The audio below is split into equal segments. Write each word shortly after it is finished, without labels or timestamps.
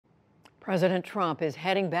President Trump is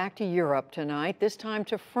heading back to Europe tonight, this time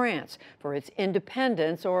to France for its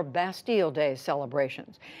Independence or Bastille Day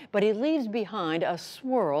celebrations. But he leaves behind a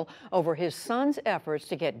swirl over his son's efforts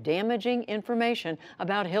to get damaging information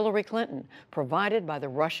about Hillary Clinton, provided by the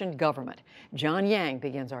Russian government. John Yang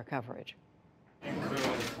begins our coverage.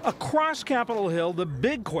 Across Capitol Hill, the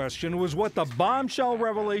big question was what the bombshell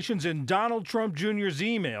revelations in Donald Trump Jr.'s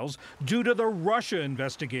emails do to the Russia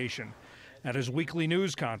investigation. At his weekly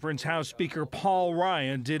news conference, House Speaker Paul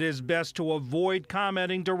Ryan did his best to avoid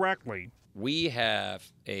commenting directly. We have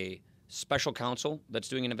a special counsel that's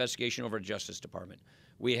doing an investigation over the Justice Department.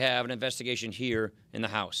 We have an investigation here in the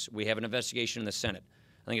House. We have an investigation in the Senate.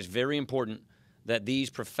 I think it's very important that these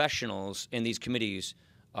professionals in these committees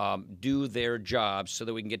do their jobs so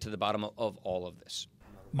that we can get to the bottom of all of this.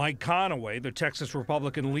 Mike Conaway, the Texas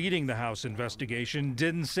Republican leading the House investigation,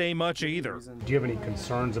 didn't say much either. Do you have any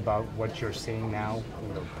concerns about what you're seeing now,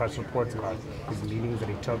 press reports about his meetings that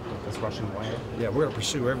he took with this Russian lawyer? Yeah, we're going to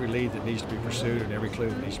pursue every lead that needs to be pursued and every clue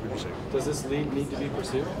that needs to be pursued. Does this lead need to be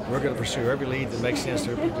pursued? We're going to pursue every lead that makes sense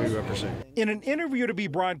to pursue. In an interview to be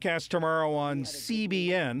broadcast tomorrow on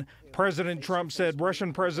CBN, President Trump said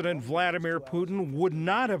Russian President Vladimir Putin would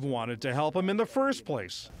not have wanted to help him in the first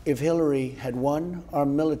place. If Hillary had won, our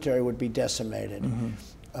military would be decimated.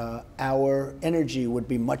 Our energy would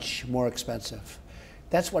be much more expensive.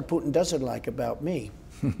 That's what Putin doesn't like about me.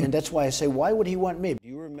 And that's why I say, why would he want me?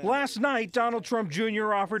 Last night, Donald Trump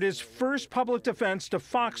Jr. offered his first public defense to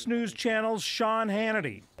Fox News Channel's Sean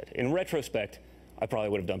Hannity. In retrospect, I probably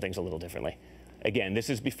would have done things a little differently. Again, this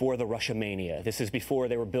is before the Russia mania. This is before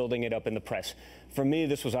they were building it up in the press. For me,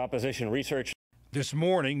 this was opposition research. This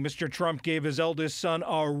morning, Mr. Trump gave his eldest son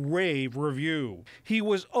a rave review. He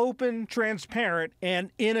was open, transparent,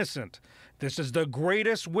 and innocent. This is the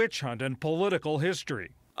greatest witch hunt in political history.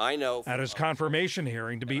 I know. At his confirmation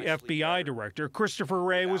hearing to be FBI director, Christopher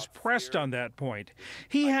Wray was pressed on that point.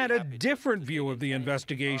 He had a different view of the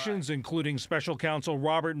investigations, including special counsel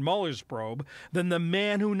Robert Mueller's probe, than the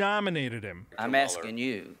man who nominated him. I'm asking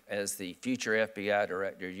you, as the future FBI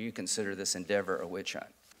director, do you consider this endeavor a witch hunt?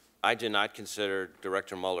 I do not consider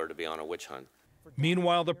Director Mueller to be on a witch hunt.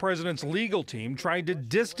 Meanwhile, the president's legal team tried to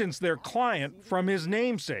distance their client from his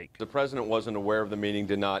namesake. The president wasn't aware of the meeting,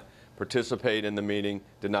 did not participate in the meeting,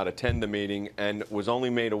 did not attend the meeting, and was only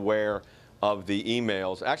made aware of the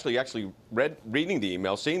emails. Actually reading the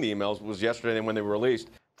emails, seeing the emails was yesterday when they were released.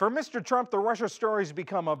 For Mr. Trump, the Russia story's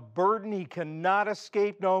become a burden he cannot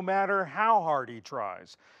escape no matter how hard he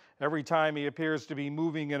tries. Every time he appears to be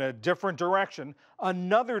moving in a different direction,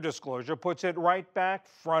 another disclosure puts it right back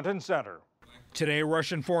front and center. Today,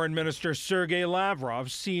 Russian Foreign Minister Sergei Lavrov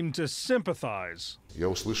seemed to sympathize.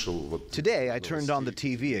 Today, I turned on the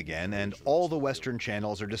TV again, and all the Western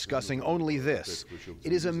channels are discussing only this.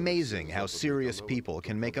 It is amazing how serious people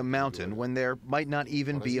can make a mountain when there might not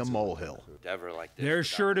even be a molehill. There's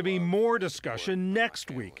sure to be more discussion next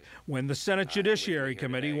week when the Senate Judiciary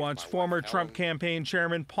Committee wants former Trump campaign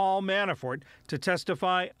chairman Paul Manafort to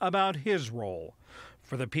testify about his role.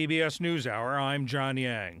 For the PBS NewsHour, I'm John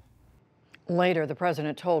Yang. Later, the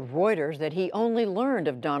president told Reuters that he only learned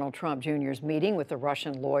of Donald Trump Jr.'s meeting with the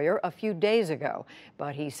Russian lawyer a few days ago.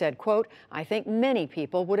 But he said, quote, "I think many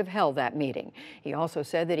people would have held that meeting." He also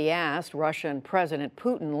said that he asked Russian President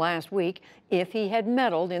Putin last week if he had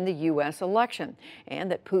meddled in the U.S. election,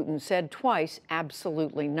 and that Putin said twice,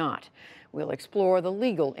 absolutely not. We'll explore the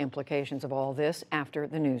legal implications of all this after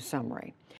the news summary.